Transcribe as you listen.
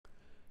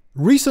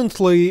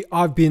Recently,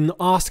 I've been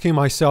asking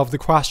myself the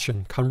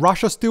question, can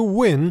Russia still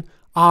win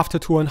after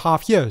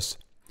 2.5 years?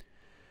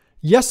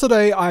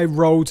 Yesterday, I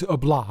wrote a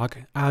blog,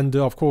 and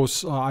of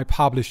course, I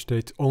published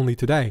it only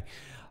today.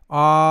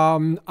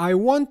 I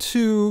want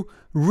to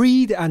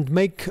read and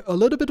make a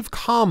little bit of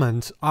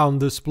comment on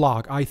this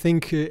blog. I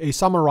think it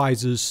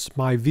summarizes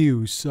my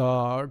views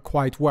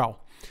quite well.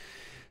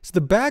 So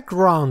the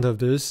background of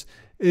this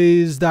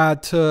is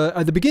that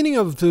at the beginning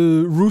of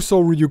the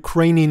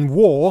Russo-Ukrainian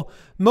war,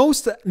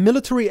 most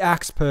military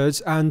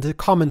experts and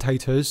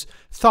commentators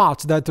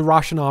thought that the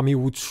Russian army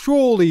would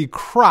surely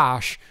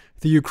crush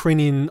the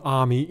Ukrainian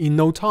army in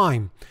no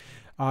time.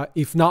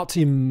 If not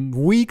in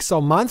weeks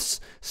or months,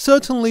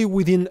 certainly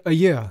within a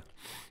year.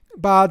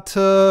 But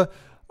and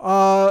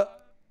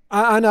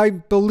I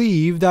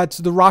believe that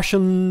the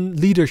Russian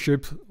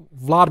leadership,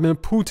 Vladimir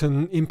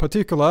Putin in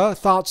particular,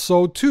 thought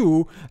so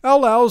too,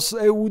 or else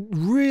it would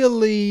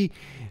really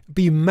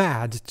be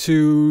mad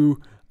to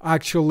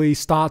actually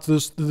start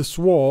this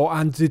war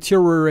and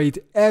deteriorate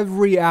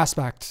every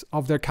aspect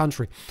of their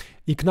country.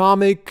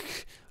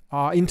 Economic,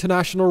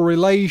 international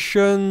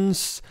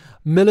relations,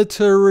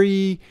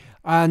 military,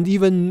 and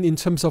even in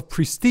terms of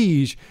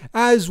prestige,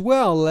 as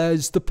well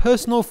as the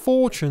personal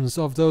fortunes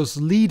of those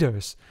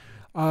leaders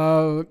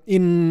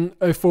in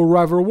a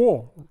forever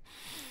war.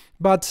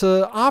 But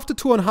after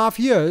 2.5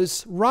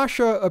 years,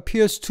 Russia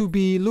appears to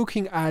be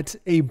looking at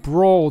a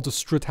broad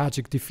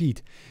strategic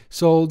defeat.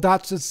 So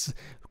that is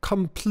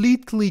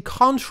completely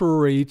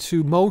contrary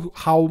to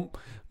how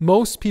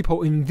most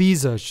people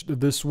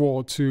envisaged this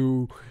war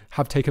to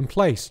have taken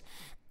place.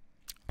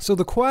 So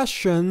the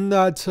question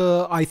that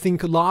I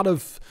think a lot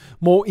of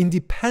more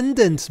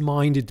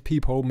independent-minded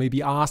people may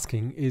be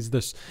asking is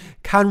this: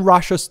 can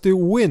Russia still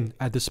win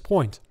at this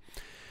point?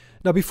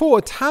 Now, before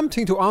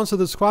attempting to answer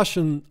this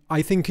question,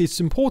 I think it's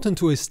important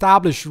to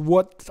establish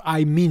what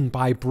I mean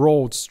by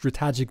broad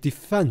strategic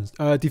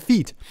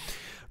defeat.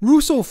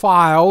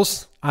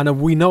 Russophiles, and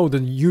we know the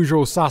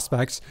usual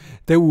suspects,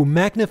 they will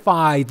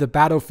magnify the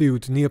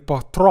battlefield near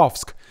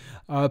Pokrovsk,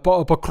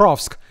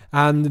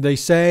 and they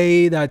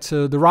say that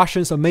the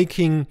Russians are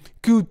making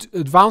good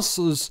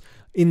advances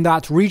in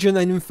that region,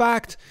 and in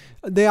fact,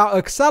 they are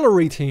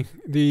accelerating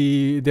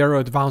their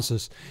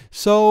advances.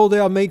 So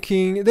they're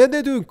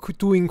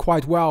doing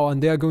quite well,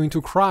 and they are going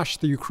to crush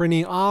the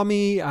Ukrainian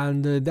army,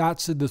 and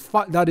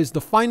that is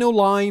the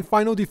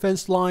final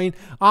defense line.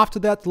 After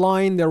that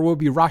line, there will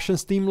be Russian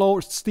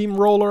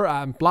steamroller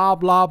and blah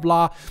blah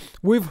blah.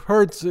 We've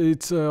heard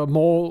it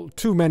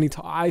too many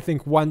times. I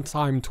think one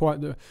time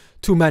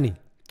too many.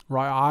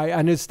 Right? I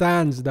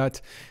understand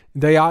that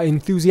they are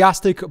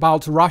enthusiastic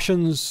about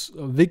Russians'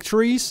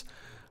 victories,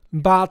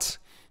 but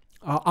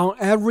on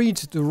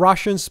average, the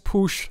Russians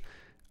push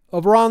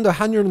around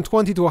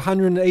 120 to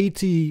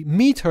 180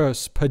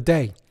 meters per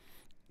day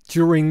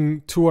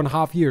during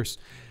 2.5 years.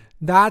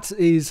 That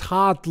is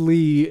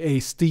hardly a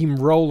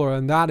steamroller,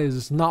 and that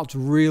is not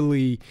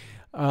really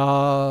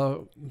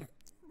winning.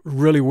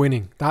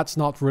 That's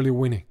not really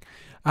winning.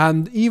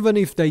 And even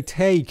if they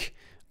take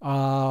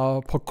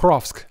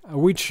Pokrovsk,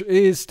 which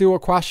is still a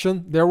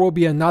question, there will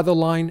be another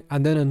line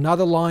and then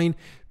another line,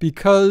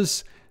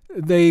 because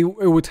it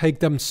would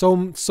take them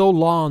so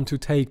long to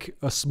take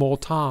a small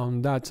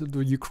town that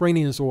the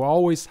Ukrainians will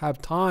always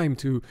have time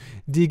to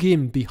dig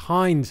in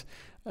behind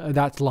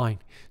that line.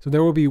 So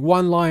there will be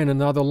one line,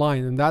 another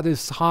line, and that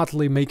is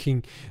hardly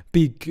making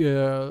big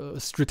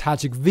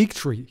strategic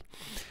victory.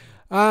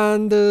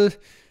 And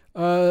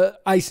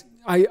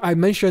I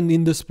mentioned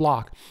in this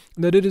blog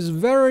that it is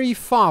very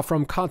far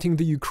from cutting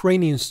the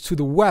Ukrainians to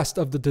the west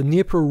of the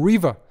Dnieper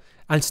River,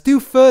 and still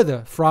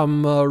further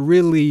from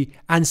really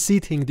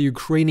unseating the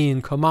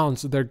Ukrainian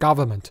commands of their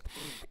government.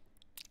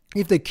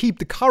 If they keep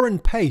the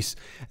current pace,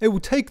 it will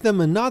take them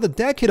another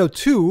decade or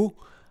two,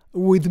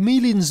 with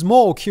millions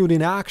more killed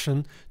in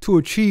action, to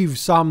achieve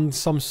some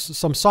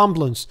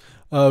semblance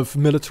of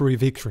military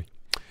victory.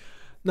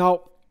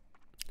 Now,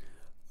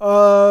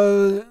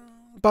 but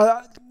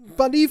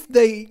if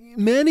they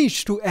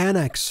manage to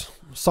annex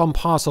some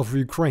parts of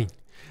Ukraine,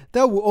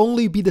 that will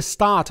only be the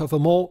start of a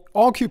more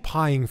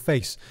occupying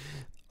phase.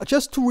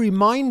 Just to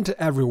remind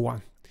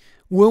everyone,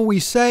 when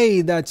we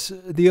say that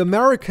the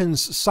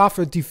Americans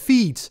suffer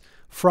defeat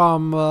they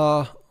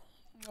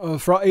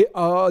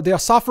are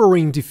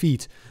suffering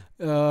defeat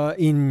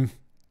in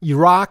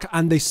Iraq,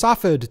 and they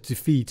suffered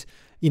defeat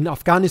in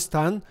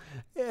Afghanistan,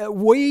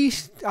 we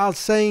are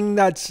saying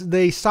that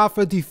they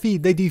suffered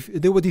defeat.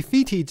 They were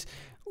defeated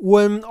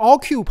when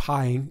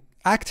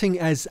acting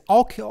as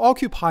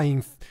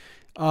occupying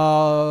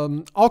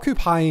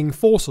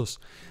forces.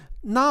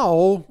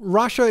 Now,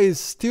 Russia is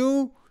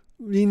still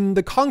in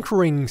the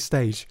conquering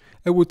stage.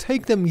 It will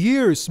take them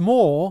years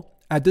more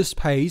at this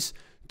pace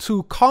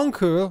to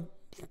conquer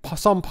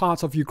some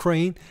parts of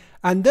Ukraine,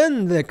 and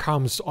then there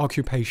comes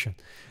occupation.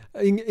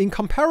 In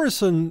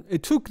comparison,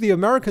 it took the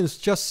Americans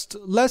just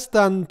less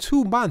than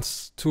 2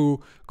 months to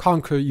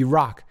conquer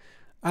Iraq,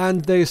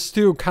 and they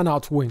still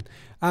cannot win.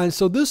 And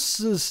so this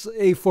is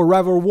a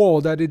forever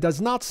war that it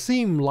does not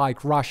seem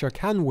like Russia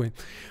can win.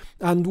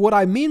 And what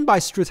I mean by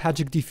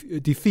strategic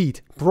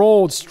defeat,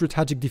 broad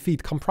strategic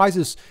defeat,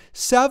 comprises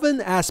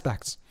 7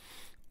 aspects.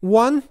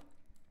 One,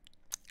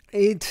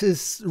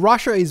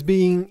 Russia is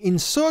being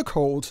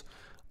encircled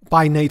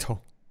by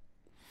NATO.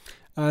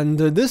 And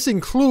this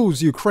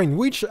includes Ukraine,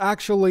 which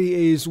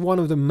actually is one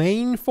of the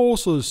main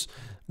forces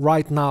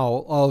right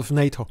now of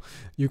NATO.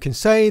 You can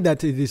say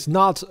that it is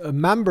not a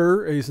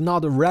member, it is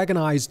not a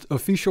recognized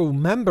official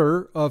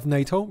member of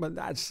NATO, but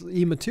that's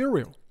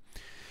immaterial.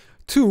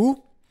 2,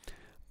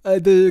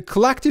 the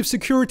Collective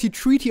Security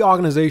Treaty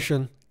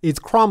Organization is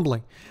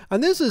crumbling.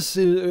 And this is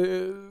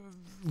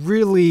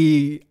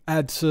really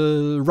at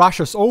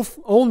Russia's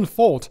own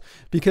fault,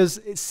 because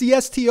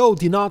CSTO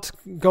did not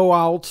go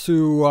out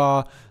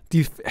to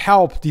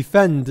help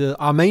defend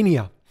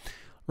Armenia,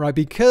 right?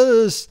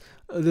 Because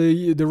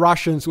the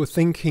Russians were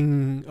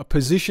thinking,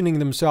 positioning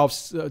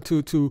themselves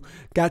to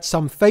get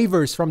some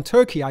favors from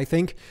Turkey, I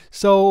think.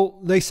 So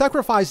they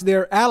sacrificed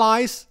their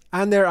allies,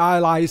 and their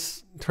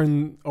allies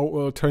turn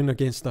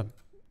against them.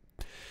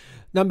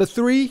 Number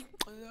 3,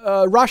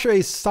 Russia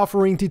is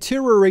suffering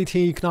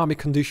deteriorating economic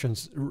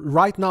conditions.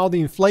 Right now, the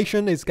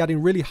inflation is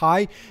getting really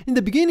high. In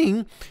the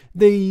beginning,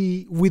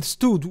 they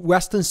withstood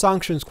Western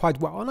sanctions quite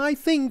well, and I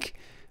think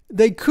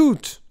they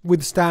could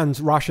withstand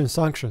Russian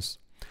sanctions.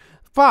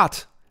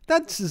 But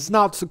that is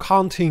not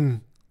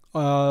counting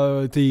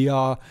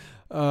the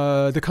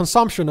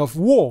consumption of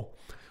war,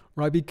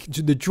 right?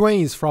 The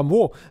drains from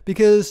war,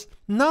 because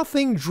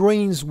nothing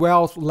drains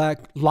wealth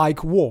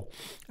like war.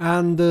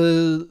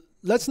 And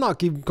let's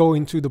not go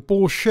into the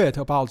bullshit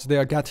about they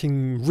are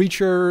getting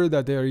richer,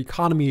 that their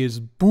economy is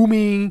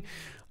booming.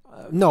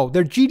 No,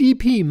 their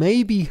GDP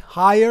may be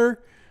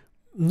higher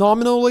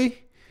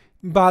nominally,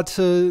 but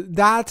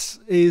that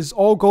is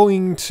all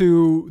going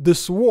to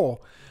this war.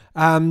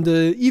 And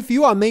if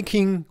you are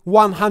making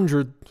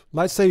 100,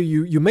 let's say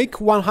you make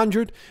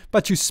 100,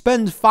 but you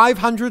spend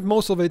 500,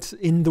 most of it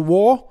in the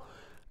war,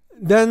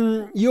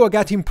 then you are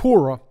getting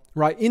poorer,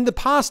 right? In the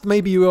past,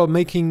 maybe you are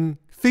making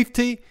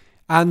 50,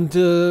 and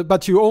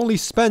but you only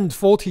spend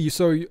 40,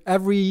 so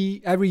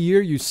every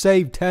year you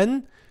save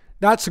 10.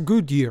 That's a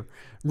good year.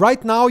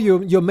 Right now,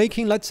 you're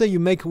making, let's say you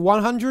make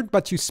 100,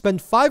 but you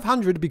spend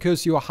 500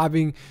 because you are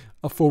having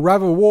a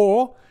forever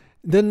war.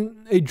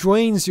 Then it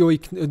drains your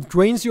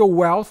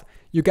wealth,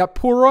 you get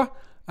poorer,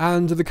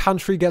 and the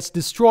country gets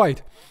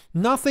destroyed.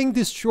 Nothing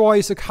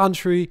destroys a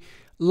country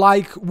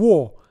like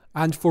war,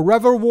 and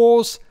forever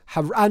wars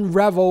have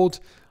unraveled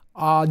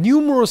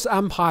numerous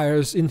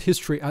empires in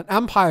history, and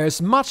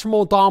empires much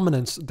more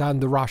dominant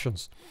than the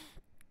Russians.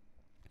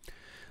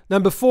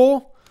 Number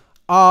 4,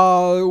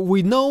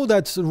 we know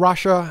that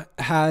Russia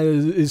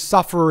is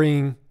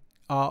suffering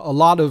a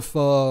lot of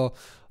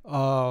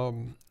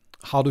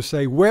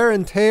wear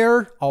and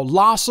tear or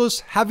losses,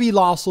 heavy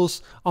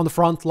losses on the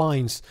front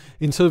lines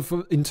in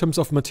terms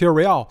of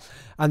material.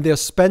 And they're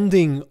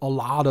spending a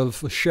lot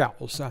of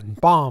shells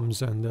and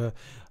bombs and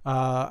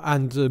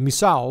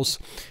missiles.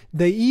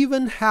 They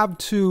even have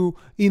to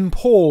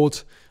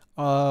import,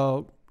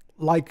 there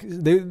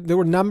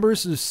were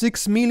numbers,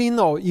 6 million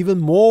or even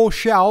more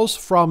shells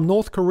from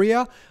North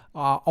Korea.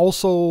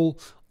 Also,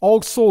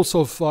 all sorts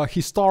of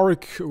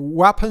historic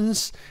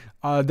weapons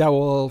that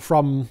were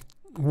from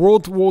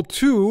World War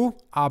II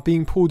are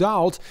being pulled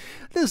out.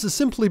 This is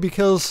simply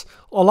because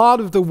a lot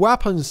of the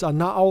weapons are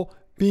now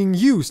being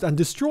used and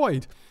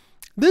destroyed.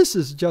 This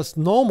is just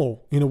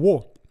normal in a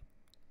war.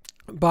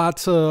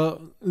 But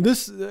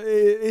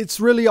it's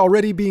really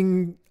already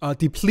being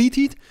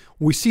depleted.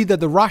 We see that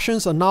the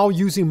Russians are now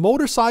using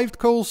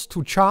motorcycles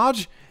to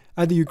charge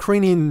at the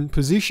Ukrainian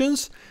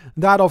positions.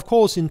 That, of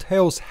course,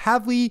 entails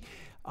heavy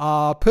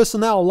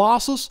personnel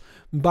losses.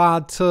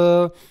 But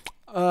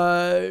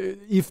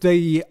if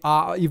they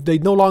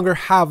no longer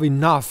have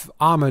enough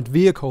armored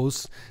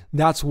vehicles,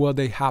 that's what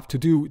they have to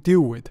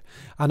deal with.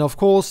 And of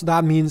course,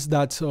 that means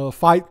that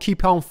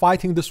keep on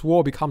fighting this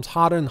war becomes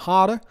harder and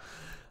harder.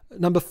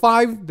 Number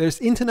 5,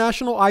 there's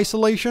international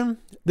isolation.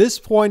 This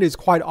point is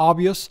quite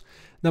obvious.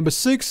 Number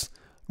 6,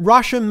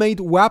 Russian-made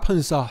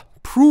weapons are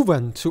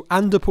proven to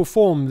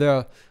underperform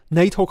their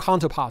NATO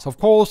counterparts. Of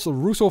course, the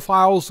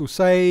Russophiles who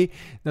say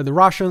that the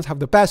Russians have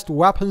the best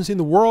weapons in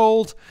the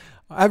world,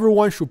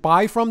 everyone should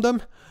buy from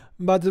them.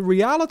 But the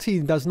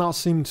reality does not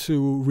seem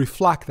to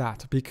reflect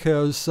that,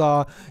 because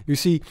you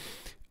see,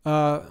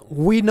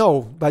 we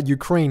know that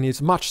Ukraine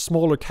is a much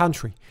smaller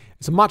country.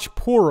 It's a much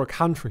poorer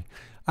country.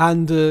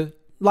 And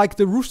like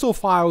the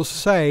Russophiles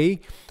say,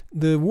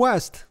 the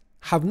West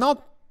have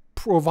not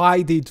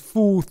provided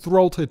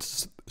full-throated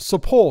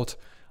support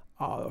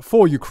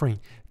for Ukraine.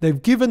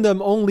 They've given them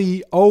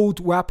only old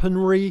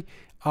weaponry,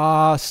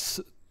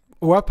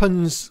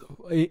 weapons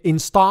in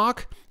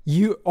stock,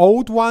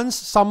 old ones,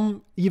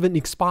 some even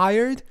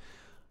expired.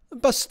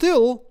 But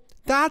still,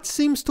 that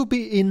seems to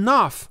be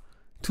enough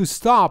to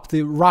stop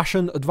the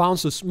Russian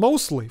advances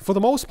mostly, for the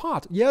most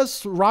part.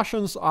 Yes,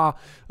 Russians are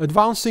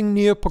advancing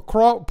near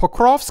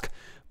Pokrovsk,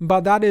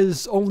 but that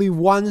is only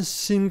one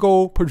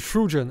single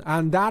protrusion,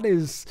 and that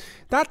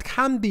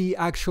can be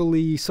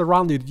actually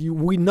surrounded.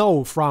 We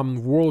know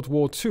from World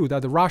War II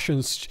that the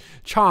Russians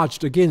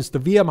charged against the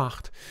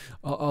Wehrmacht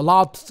a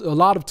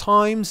lot of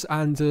times,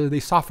 and they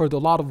suffered a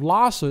lot of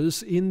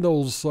losses in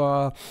those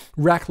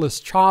reckless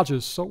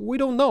charges. So we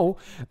don't know.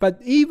 But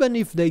even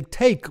if they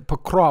take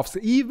Pokrovsk,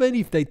 even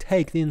if they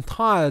take the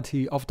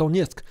entirety of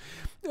Donetsk,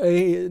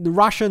 the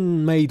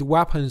Russian-made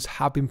weapons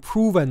have been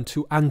proven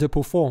to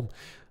underperform,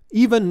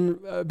 even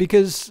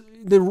because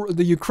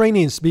the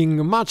Ukrainians, being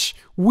a much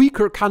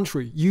weaker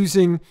country,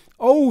 using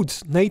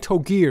old NATO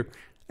gear,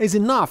 is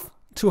enough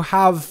to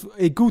have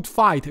a good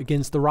fight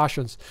against the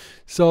Russians.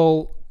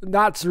 So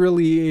that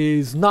really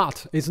is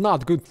not a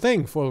good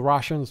thing for the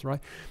Russians,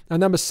 right? And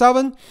number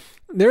 7,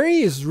 there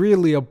is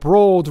really a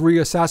broad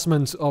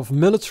reassessment of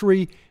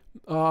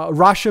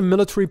Russian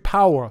military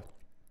power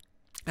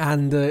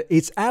and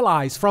its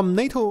allies from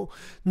NATO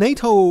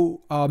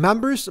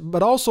members,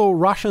 but also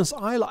Russia's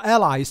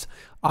allies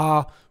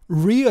are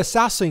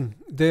reassessing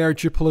their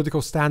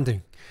geopolitical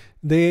standing.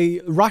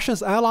 The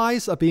Russians'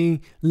 allies are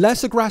being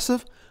less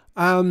aggressive,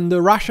 and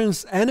the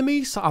Russians'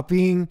 enemies are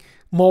being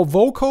more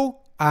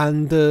vocal,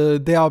 and a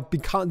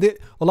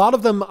lot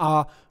of them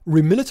are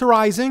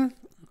remilitarizing.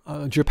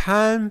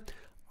 Japan,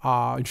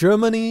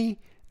 Germany,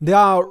 they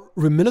are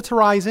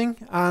remilitarizing,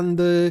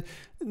 and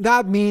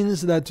that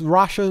means that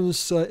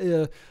Russia's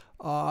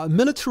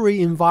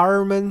military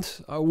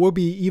environment will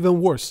be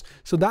even worse.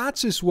 So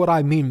that is what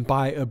I mean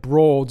by a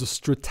broad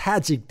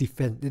strategic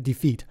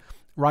defeat,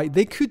 right?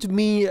 They could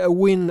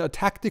win a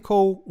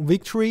tactical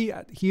victory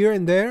here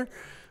and there,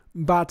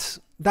 but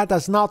that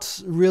does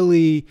not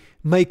really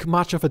make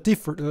much of a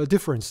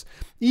difference.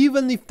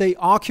 Even if they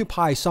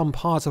occupy some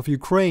parts of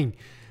Ukraine,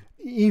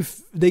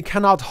 if they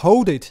cannot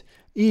hold it,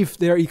 if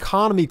their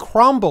economy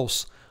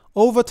crumbles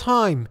over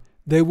time,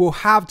 they will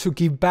have to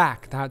give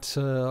back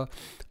those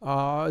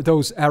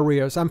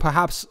areas, and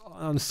perhaps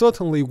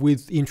certainly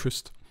with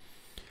interest.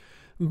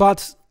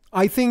 But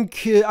I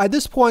think at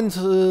this point,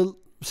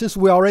 since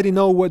we already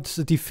know what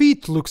the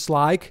defeat looks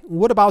like,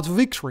 what about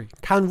victory?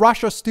 Can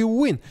Russia still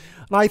win?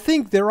 And I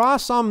think there are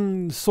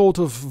some sort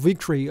of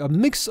victory, a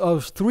mix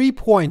of 3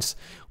 points.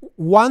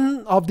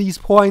 One of these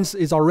points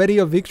is already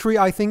a victory,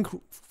 I think,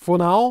 for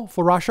now,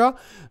 for Russia.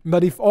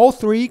 But if all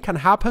 3 can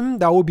happen,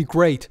 that would be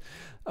great.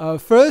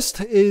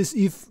 First is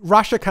if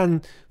Russia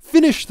can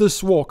finish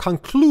this war,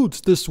 conclude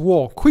this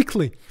war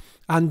quickly,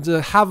 and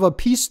have a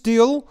peace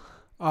deal,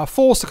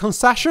 force a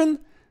concession,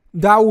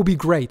 that would be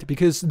great,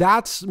 because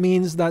that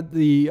means that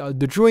the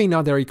drain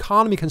on their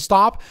economy can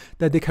stop,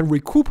 that they can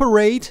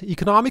recuperate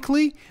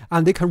economically,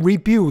 and they can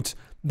rebuild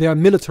their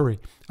military,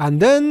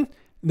 and then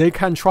they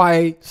can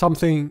try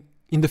something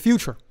in the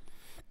future.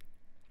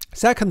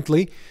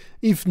 Secondly,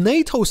 if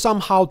NATO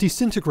somehow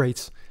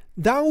disintegrates,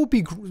 that would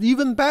be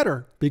even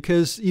better,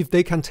 because if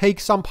they can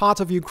take some part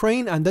of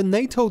Ukraine and then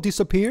NATO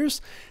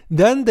disappears,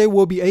 then they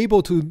will be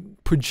able to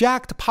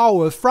project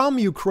power from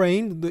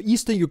Ukraine, the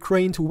eastern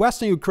Ukraine, to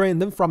western Ukraine,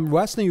 and then from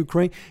western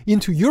Ukraine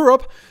into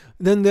Europe.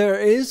 Then there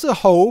is a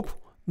hope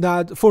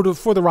that for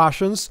the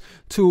Russians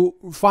to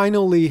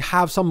finally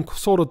have some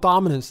sort of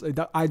dominance.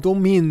 I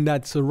don't mean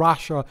that for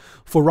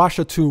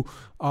Russia to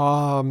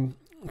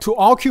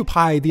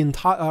occupy the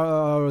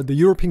entire the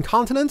European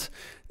continent.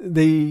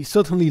 They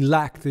certainly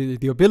lack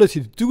the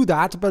ability to do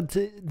that, but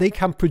they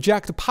can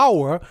project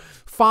power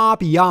far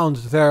beyond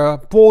their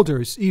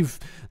borders if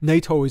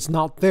NATO is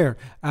not there,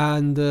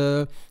 and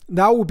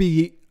that would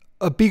be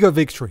a bigger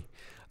victory.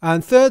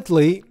 And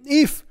thirdly,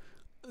 if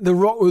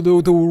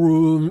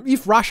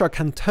Russia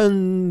can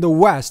turn the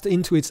West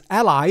into its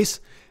allies,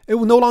 it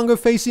will no longer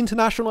face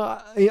international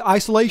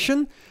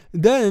isolation.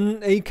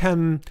 Then it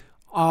can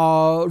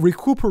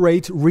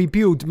recuperate,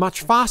 rebuild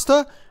much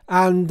faster,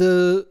 and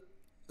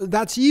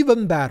that's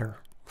even better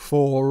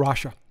for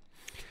Russia.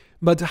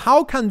 But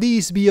how can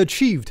these be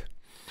achieved?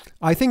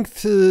 I think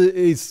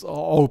it's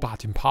all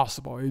but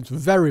impossible. It's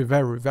very,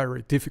 very,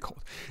 very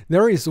difficult.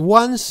 There is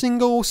one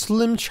single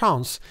slim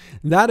chance,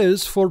 that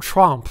is for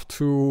Trump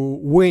to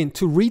win,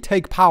 to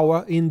retake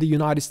power in the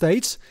United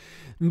States.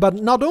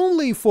 But not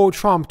only for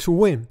Trump to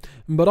win,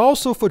 but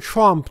also for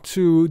Trump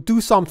to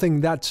do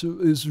something that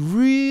is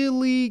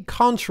really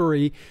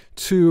contrary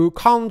to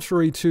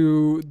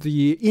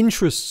the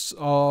interests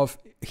of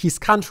his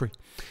country.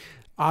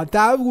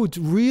 That would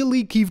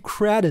really give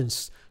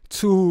credence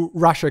to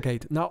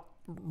Russiagate. Now,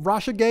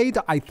 Russiagate,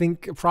 I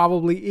think,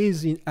 probably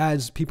is,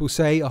 as people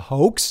say, a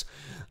hoax.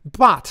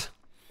 But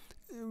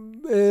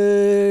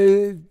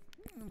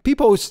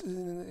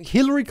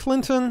Hillary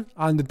Clinton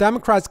and the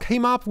Democrats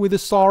came up with a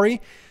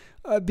story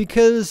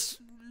because,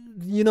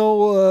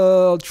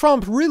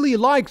 Trump really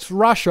liked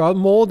Russia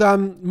more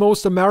than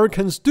most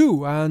Americans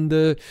do,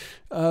 and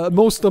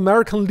most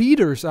American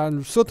leaders,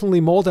 and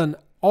certainly more than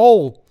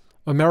all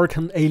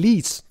American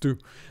elites do.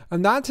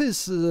 And that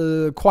is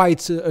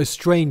quite a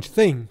strange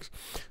thing,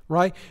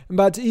 right?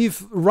 But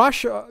if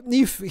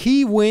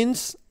he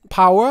wins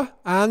power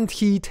and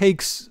he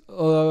puts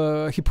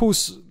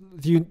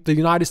the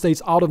United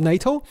States out of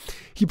NATO.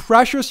 He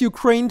pressures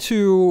Ukraine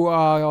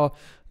to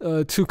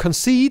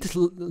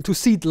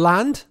cede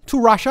land to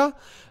Russia,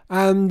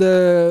 and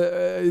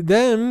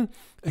then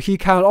he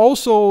can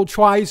also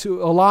try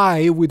to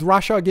ally with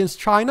Russia against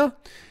China.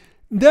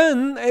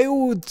 Then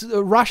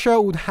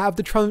Russia would have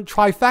the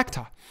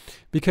trifecta,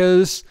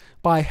 because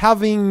by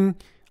having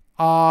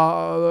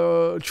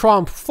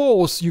Trump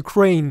force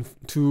Ukraine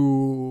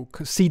to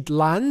cede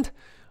land,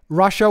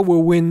 Russia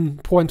will win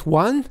point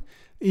one.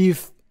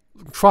 If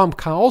Trump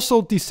can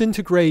also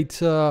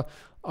disintegrate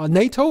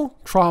NATO,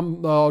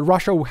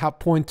 Russia will have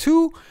point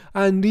two.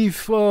 And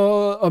if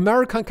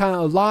America can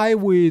ally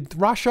with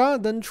Russia,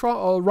 then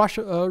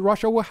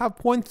Russia will have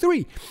point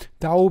three.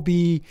 That will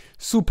be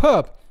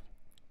superb.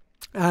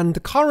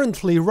 And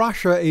currently,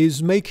 Russia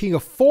is making a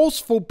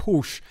forceful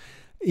push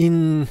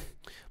in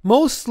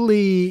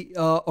mostly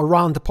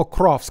around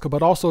Pokrovsk,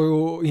 but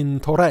also in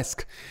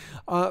Toretsk.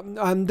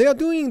 And they are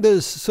doing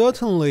this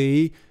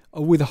certainly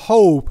with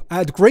hope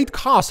at great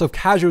cost of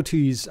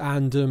casualties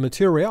and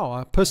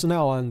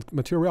personnel and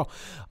material.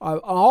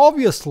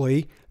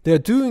 Obviously, they're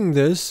doing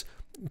this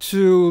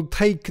to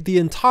take the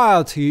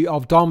entirety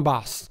of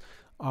Donbass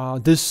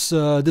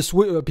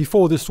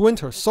before this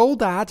winter, so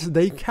that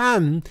they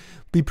can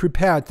be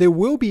prepared. They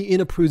will be in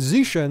a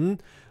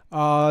position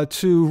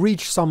to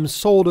reach some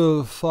sort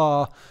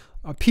of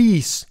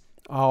peace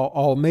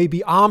or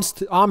maybe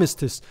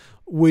armistice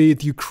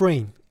with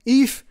Ukraine,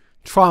 if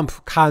Trump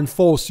can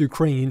force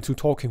Ukraine into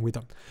talking with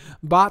them.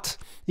 But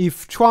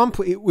if Trump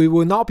we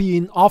will not be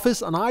in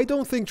office, and I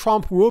don't think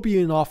Trump will be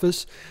in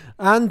office,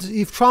 and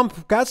if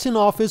Trump gets in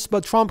office,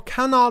 but Trump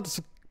cannot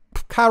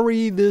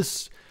carry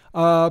this,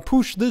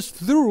 push this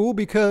through,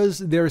 because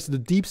there's the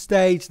deep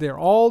state, there are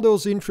all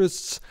those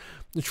interests.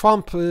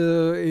 Trump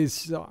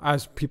is,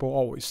 as people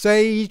always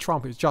say,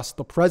 Trump is just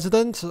the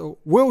president,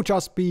 will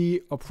just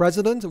be a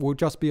president, will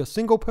just be a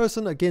single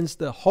person against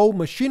the whole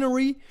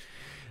machinery.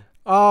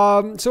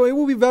 So it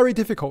will be very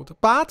difficult.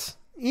 But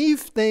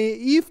if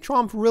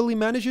Trump really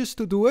manages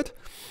to do it,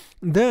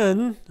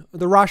 then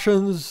the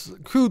Russians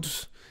could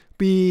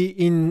be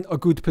in a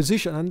good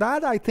position. And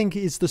that, I think,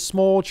 is the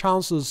small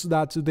chances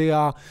that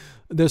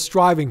they're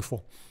striving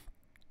for.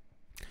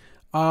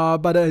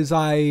 But as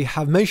I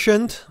have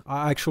mentioned,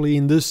 actually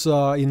in this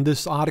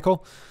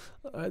article,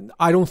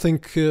 I don't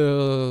think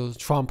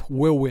Trump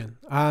will win,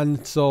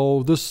 and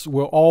so this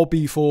will all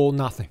be for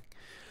nothing.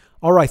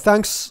 All right,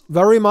 thanks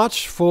very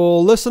much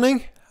for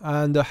listening,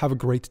 and have a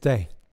great day.